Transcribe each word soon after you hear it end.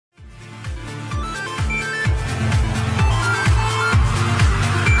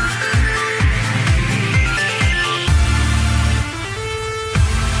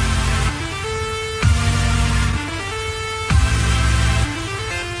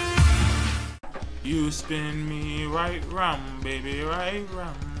You spin me right round, baby, right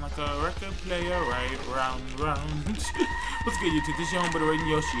round, like a record player, right round, round. What's good, YouTube? This is your homeboy, Raiden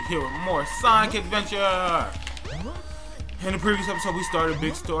Yoshi, here with more Sonic Adventure. In the previous episode, we started a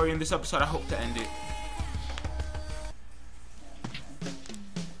big story. In this episode, I hope to end it.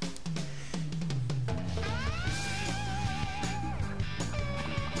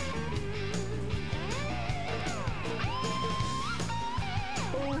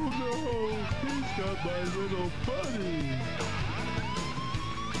 Got my little buddy.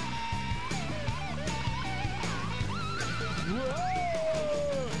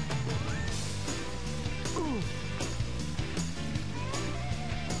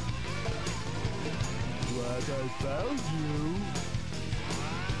 Glad I found you.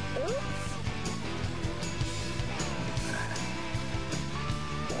 Oops.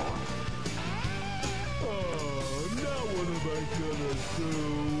 Oh, now what am I gonna do?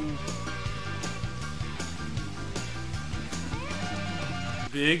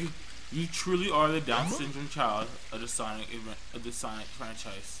 Big, you truly are the Down syndrome child of the Sonic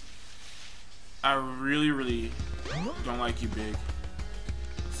franchise. I really don't like you, Big.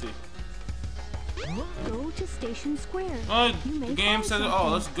 Let's see. Go to Station Square. Oh, the game says,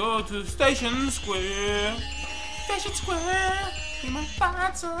 "Oh, let's go to Station Square. Station Square. You might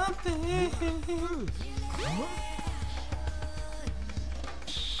find something."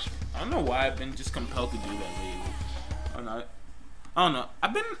 I don't know why I've been just compelled to do that lately. Or not. I don't know.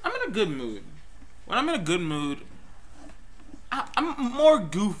 I'm in a good mood. When I'm in a good mood, I'm more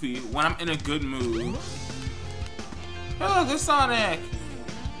goofy when I'm in a good mood. Hey, look, it's Sonic.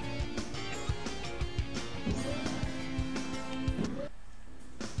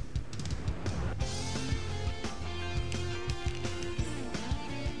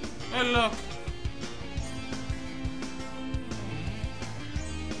 Hey, look.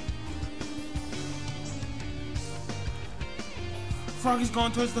 Froggy's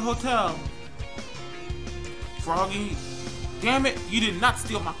going towards the hotel. Froggy, damn it, you did not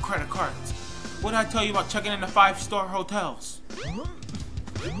steal my credit cards. What did I tell you about checking into 5-star hotels? Oh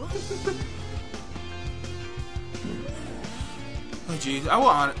jeez,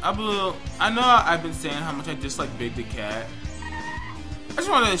 I know I've been saying how much I dislike Big the Cat. I just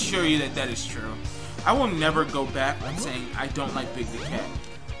want to assure you that that is true. I will never go back on saying I don't like Big the Cat.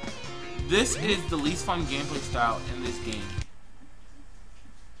 This is the least fun gameplay style in this game.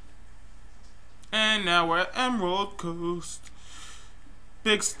 And now we're at Emerald Coast.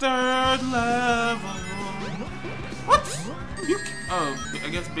 Big's third level. What? Oh, I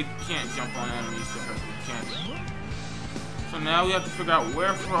guess Big can't jump on enemies to hurt Big can't. So now we have to figure out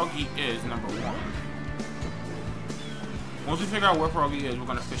where Froggy is, number one. Once we figure out where Froggy is, we're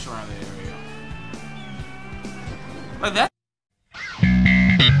gonna fish around the area. Like that.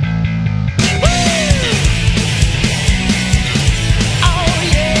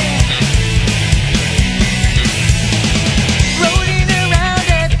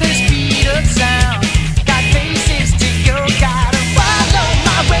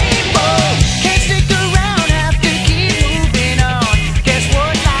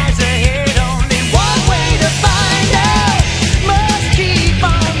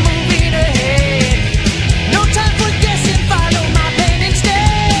 Guessing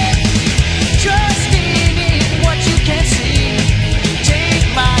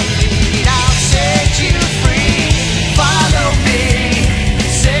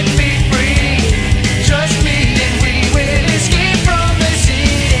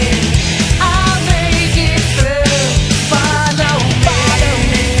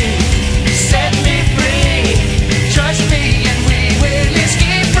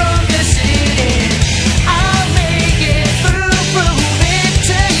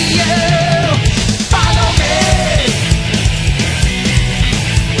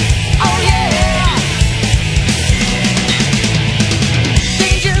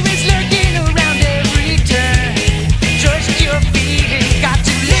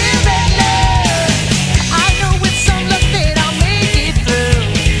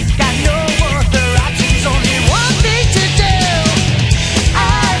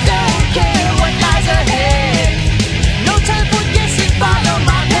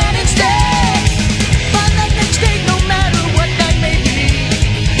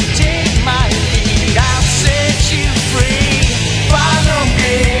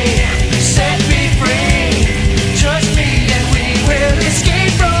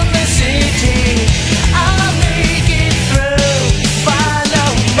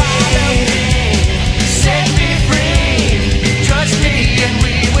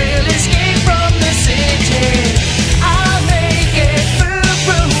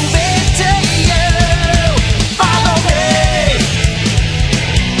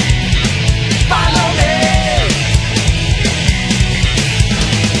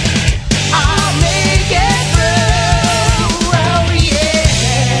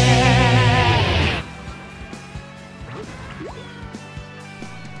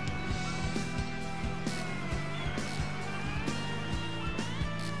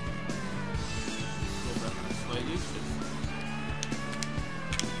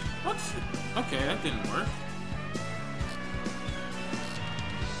What? Okay, that didn't work.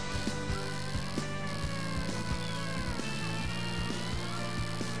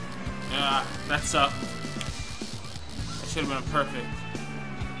 Yeah, that sucked. That should have been perfect.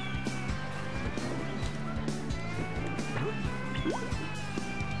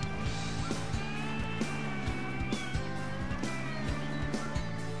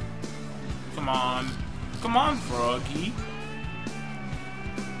 Come on. Come on, Froggy.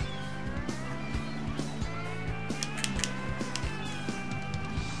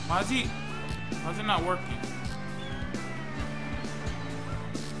 Why is it not working?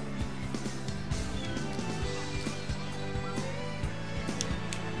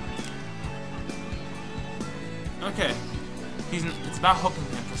 Okay. It's not hooking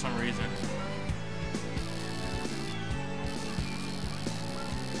him for some reason.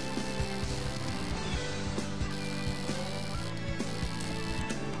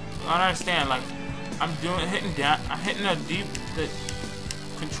 I don't understand, like, I'm hitting a deep, the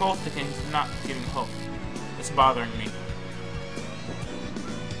control stick and he's not getting hooked. It's bothering me.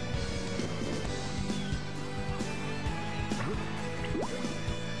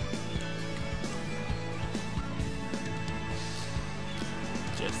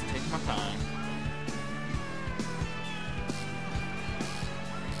 Just take my time.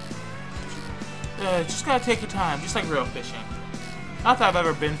 Just gotta take your time, just like real fishing. Not that I've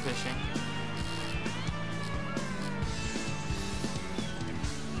ever been fishing.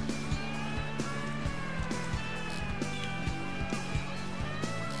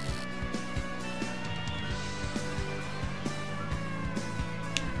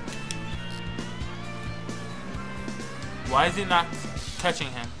 Why is he not catching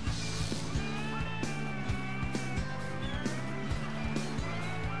him?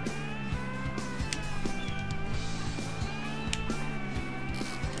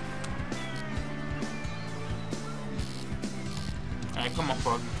 Alright, come on,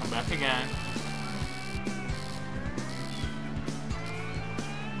 Froggy, come back again.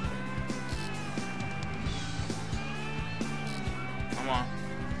 Come on.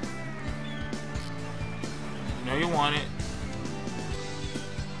 You know you want it.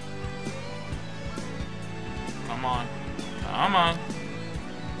 Come on. Come on.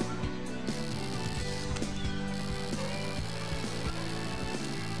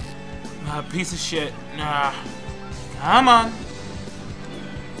 Ah, piece of shit. Nah. Come on.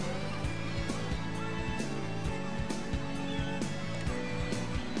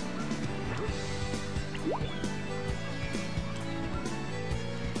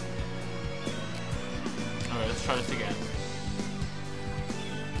 Alright, let's try this again.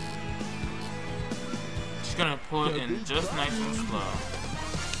 Just gonna pull it in just nice and slow.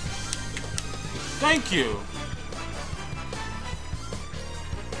 Thank you!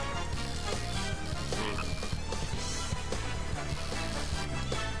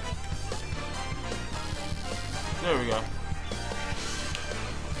 There we go.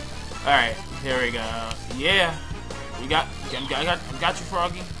 Alright, here we go. Yeah! I got you,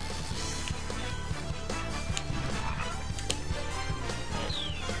 Froggy. Right.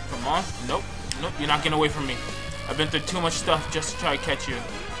 Come on. Nope. Nope, you're not getting away from me. I've been through too much stuff just to try to catch you.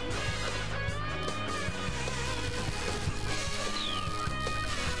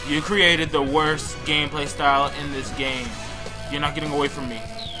 You created the worst gameplay style in this game. You're not getting away from me.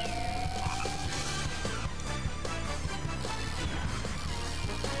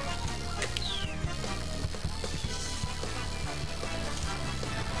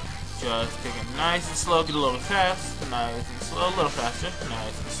 Just take it nice and slow, get a little fast, nice and slow, a little faster,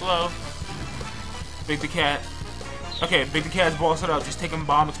 nice and slow. Big the Cat. Okay, Big the Cat's bossed it up, just taking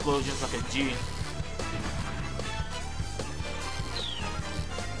bomb explosions like a G.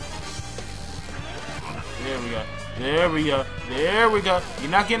 There we go. There we go. There we go.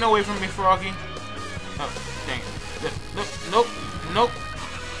 You're not getting away from me, Froggy. Oh, dang it. Nope. Nope. Nope.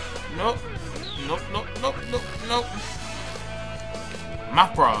 Nope. Nope. Nope. Nope. Nope. Nope. My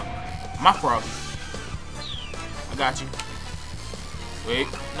frog. My frog. I got you. Wait.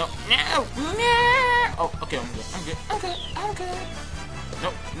 No. No. No. Oh, okay. I'm good. I'm good. I'm good. I'm good.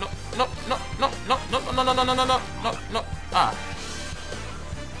 No. No. No. No. No. No. No. No. No. No. No. No. No. No. No. Ah.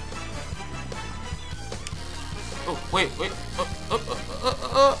 Oh, wait, wait.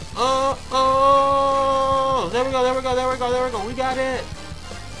 Oh. There we go, there we go, there we go, there we go. We got it.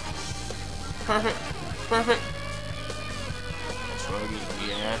 Perfect. Perfect. Froggy,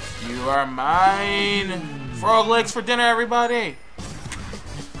 yes, you are mine. Frog legs for dinner, everybody.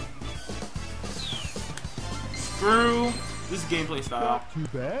 Screw this gameplay style. Not too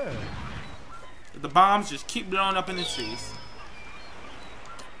bad. The bombs just keep blowing up in his face.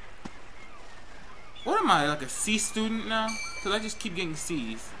 What am I, like a C student now? Because I just keep getting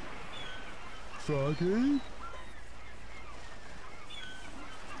C's. Froggy?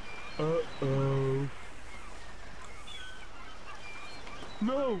 Uh-oh.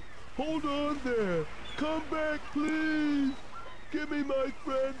 No! Hold on there! Come back, please! Give me my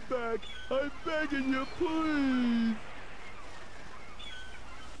friend back! I'm begging you, please!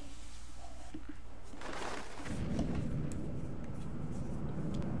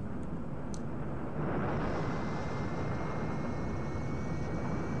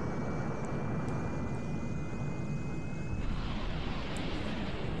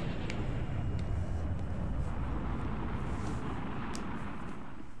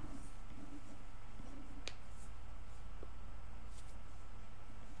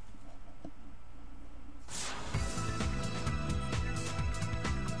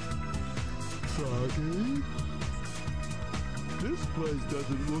 Froggy? This place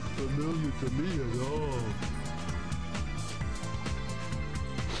doesn't look familiar to me at all.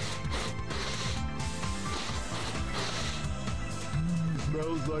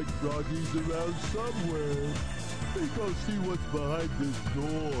 Smells like Froggy's around somewhere. Let's go see what's behind this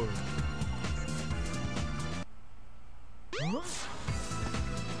door.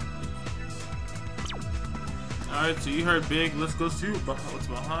 Alright, so you heard Big. Let's go see what's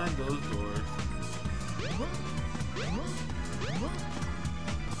behind those doors.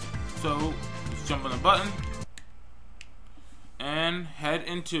 So, let's jump on the button and head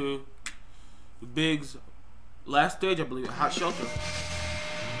into Big's last stage, I believe, Hot Shelter.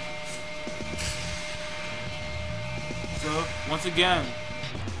 So, once again,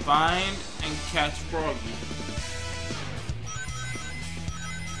 find and catch Froggy.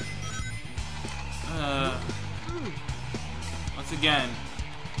 Once again,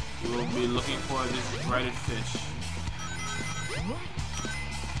 we will be looking for this breaded fish.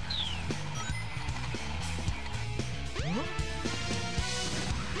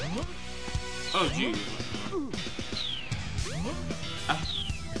 Oh, gee.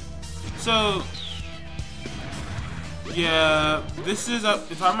 So, yeah, this is,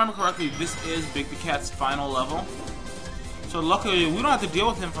 if I remember correctly, this is Big the Cat's final level. So luckily, we don't have to deal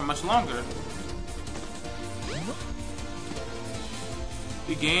with him for much longer.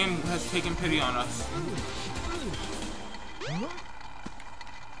 The game has taken pity on us.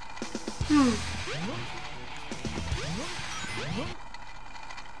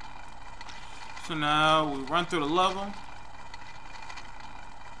 So now we run through the level.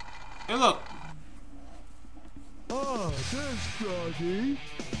 Hey, look. Ah, there's Froggy.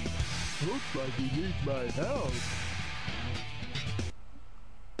 Looks like he needs my help.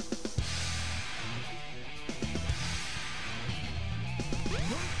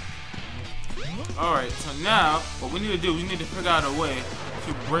 Alright, so now what we need to do, we need to figure out a way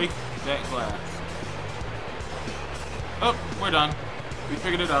to break that glass. Oh, we're done. We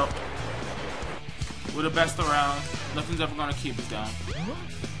figured it out. We're the best around. Nothing's ever gonna keep us down.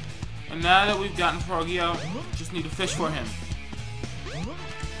 And now that we've gotten Froggy out, just need to fish for him.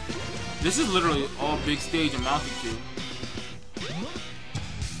 This is literally all Big stage amounting to.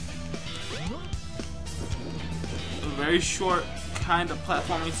 A very short kind of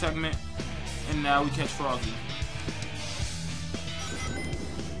platforming segment, and now we catch Froggy.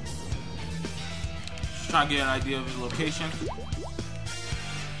 Just trying to get an idea of his location.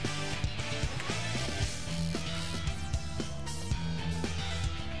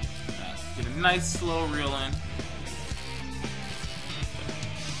 Get a nice slow reel in.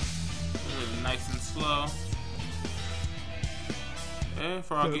 Really nice and slow. Hey,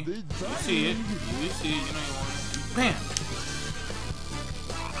 Froggy. You see it. You see it. You know you want it. Bam!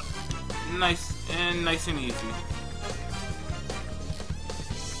 Nice and easy.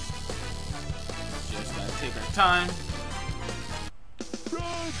 Just gotta take our time.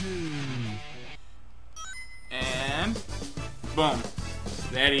 Froggy! And boom.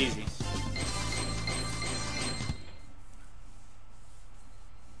 That easy.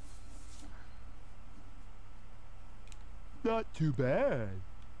 Not too bad.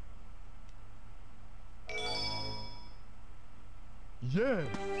 Yeah.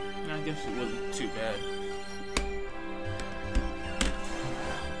 I guess it wasn't too bad.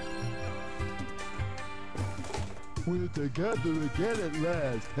 We're together again at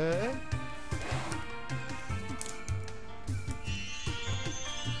last, huh?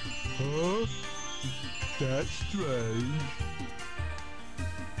 Huh? That's strange.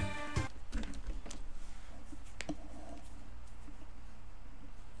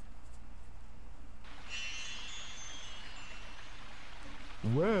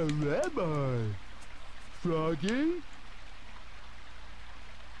 Where am I? Froggy?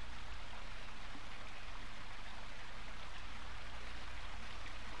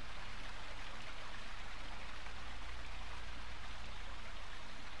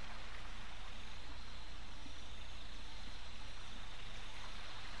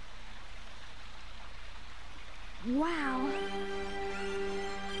 Wow.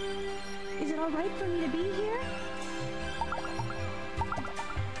 Is it all right for me to be here?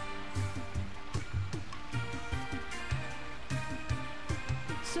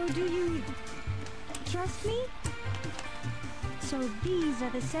 So do you trust me? So these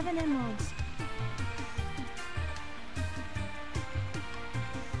are the 7 emeralds.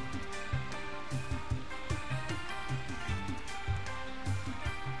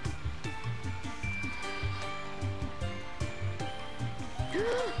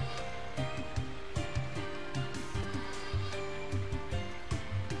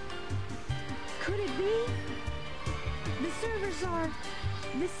 Could it be? The servers are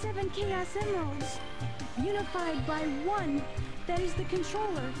the 7 Chaos Emeralds, unified by one that is the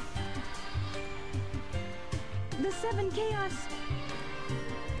controller. The 7 Chaos,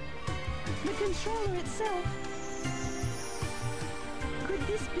 the controller itself. Could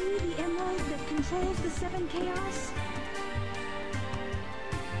this be the emerald that controls the 7 Chaos?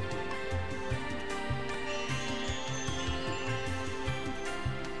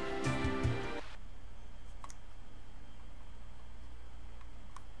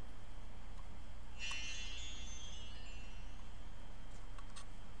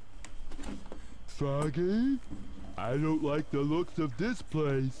 Froggy? I don't like the looks of this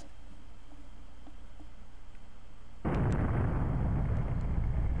place.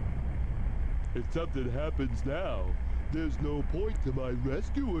 If something happens now, there's no point to my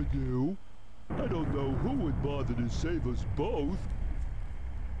rescuing you. I don't know who would bother to save us both.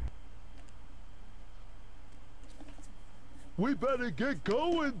 We better get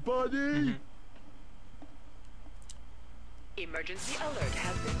going, buddy! Emergency alert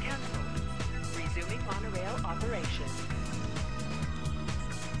has been cancelled. Resuming monorail operation.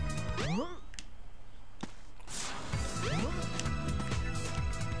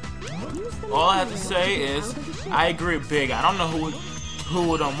 All I have to say is, I agree with Big. I don't know who would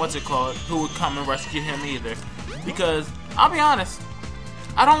who would come and rescue him either. Because, I'll be honest,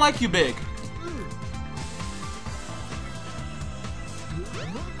 I don't like you, Big.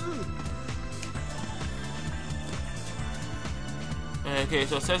 Okay,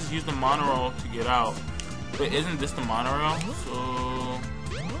 so it says use the monorail to get out. But isn't this the monorail? So...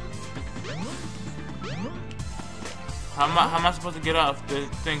 How am I supposed to get out if the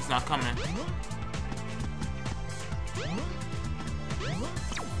thing's not coming?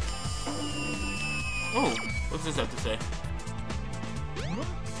 Oh, what's this have to say?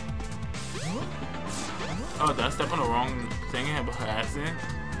 Oh, did I step on the wrong thing by accident?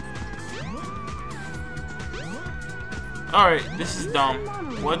 Alright, this is dumb.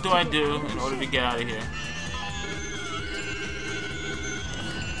 What do I do in order to get out of here?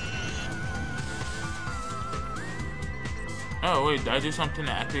 Oh wait, did I do something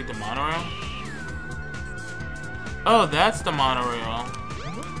to activate the monorail? Oh, that's the monorail.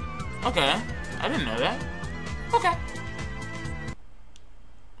 Okay, I didn't know that. Okay.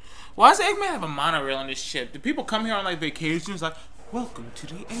 Why does Eggman have a monorail on this ship? Do people come here on like vacations like, welcome to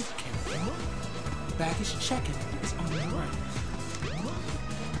the Egg Kingdom. Baggage check-in is on the right.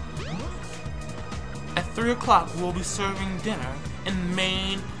 At 3 o'clock, we'll be serving dinner in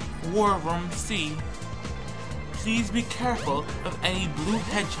main War Room C. Please be careful of any blue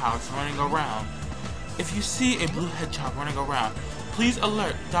hedgehogs running around. If you see a blue hedgehog running around, please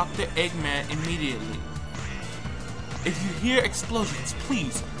alert Dr. Eggman immediately. If you hear explosions,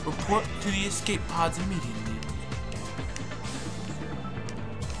 please report to the escape pods immediately.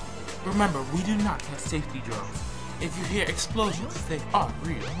 Remember, we do not have safety drills. If you hear explosions, they are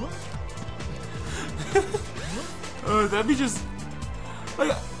real. That'd be just...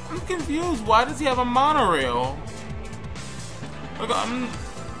 Like, I'm confused. Why does he have a monorail? Like,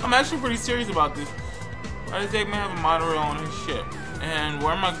 I'm actually pretty serious about this. Why does Eggman have a monorail on his ship? And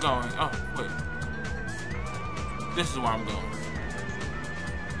where am I going? Oh, wait. This is where I'm going.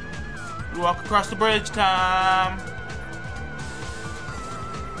 Walk across the bridge time.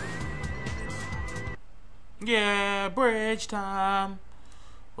 Yeah, bridge time.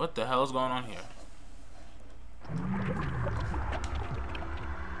 What the hell is going on here?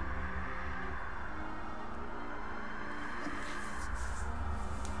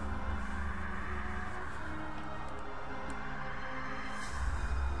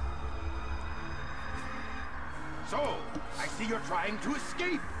 So, I see you're trying to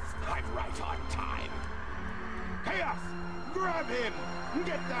escape. I'm right on time. Chaos, grab him!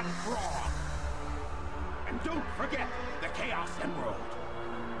 Get that frog! And don't forget the Chaos Emerald.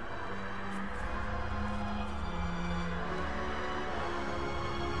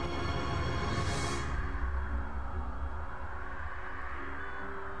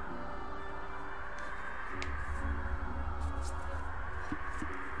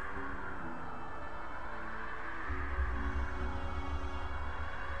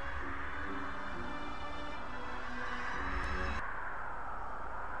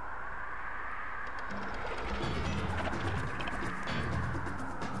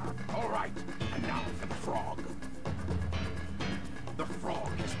 All right, and now for the frog. The frog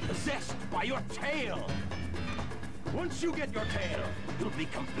is possessed by your tail. Once you get your tail, you'll be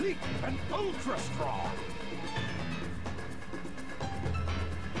complete and ultra strong.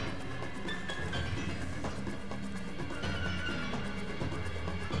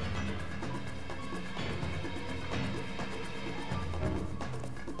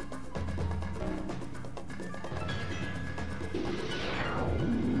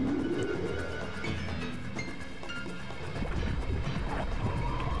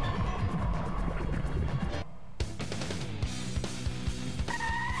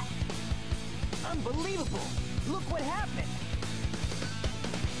 Unbelievable! Look what happened!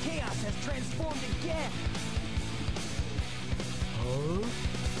 Chaos has transformed again! Huh?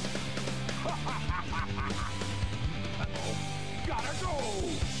 Uh-oh. Gotta go!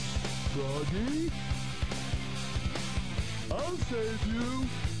 Froggy? I'll save you.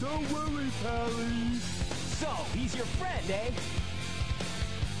 Don't worry, Pally. So, he's your friend, eh?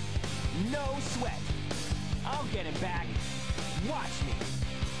 No sweat. I'll get him back. Watch me.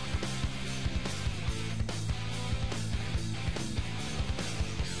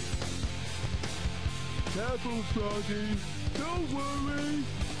 Careful, Froggy. Don't worry.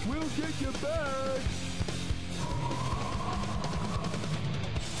 We'll get you back.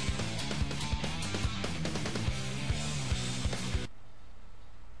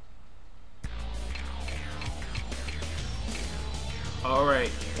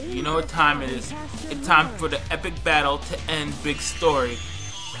 Alright, you know what time it is. It's time for the epic battle to end Big Story.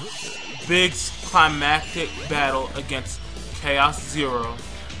 Big's climactic battle against Chaos Zero.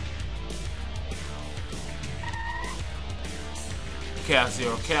 Chaos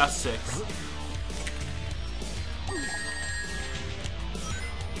Zero, Chaos 6.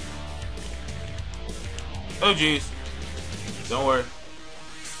 Oh jeez. Don't worry.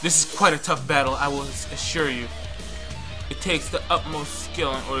 This is quite a tough battle, I will assure you. It takes the utmost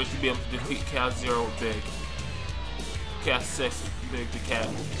skill in order to be able to defeat Chaos Zero with Big. Chaos 6, Big the cat.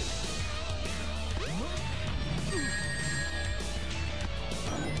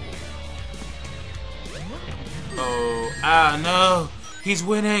 Oh, no! He's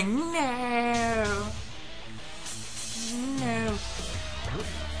winning! No! No!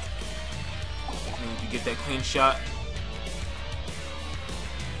 Need to get that clean shot.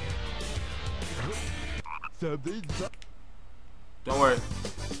 Don't worry.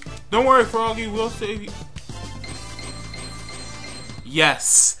 Don't worry, Froggy. We'll save you.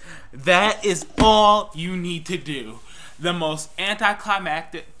 Yes. That is all you need to do. The most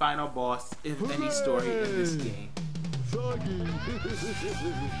anticlimactic final boss of any story in this game. Froggy.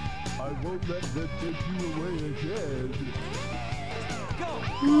 I won't let them take you away again. Go!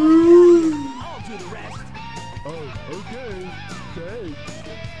 I'll do the rest. Oh, okay. Thanks.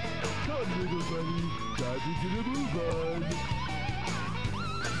 Come, little buddy. Time to get a move on.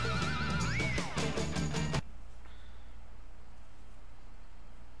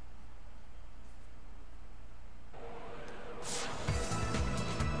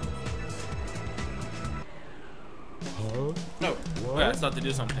 Huh? No. Wait, I thought to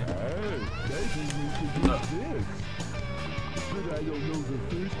do something. Hey, maybe we could do this. But I don't know the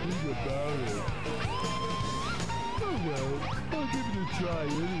first thing about it. Oh well, I'll give it a try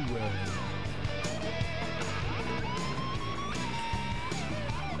anyway.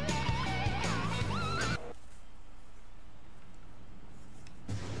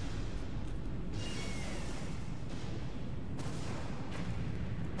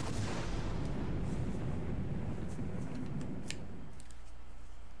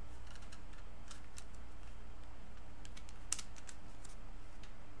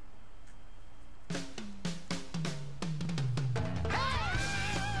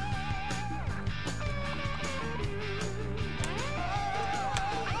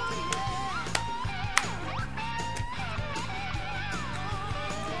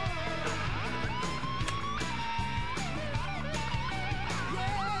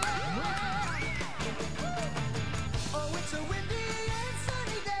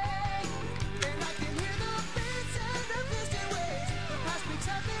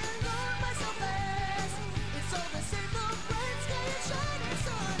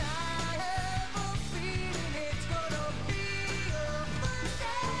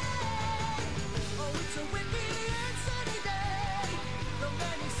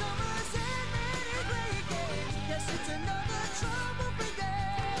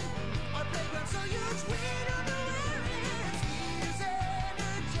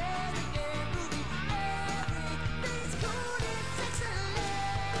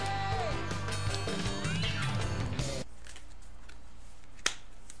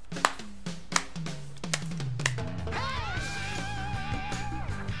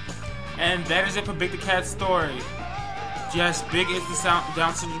 And that is it for Big the Cat story. Yes, Big is the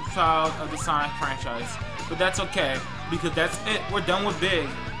Down syndrome child of the Sonic franchise. But that's okay, because that's it. We're done with Big.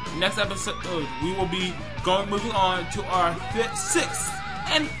 Next episode, we will be moving on to our sixth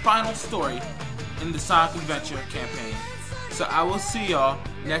and final story in the Sonic Adventure campaign. So I will see y'all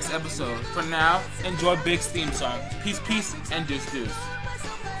next episode. For now, enjoy Big's theme song. Peace, peace, and deuce, deuce.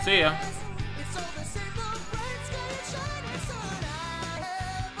 See ya.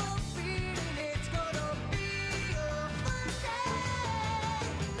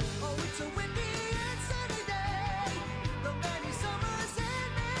 It's a windy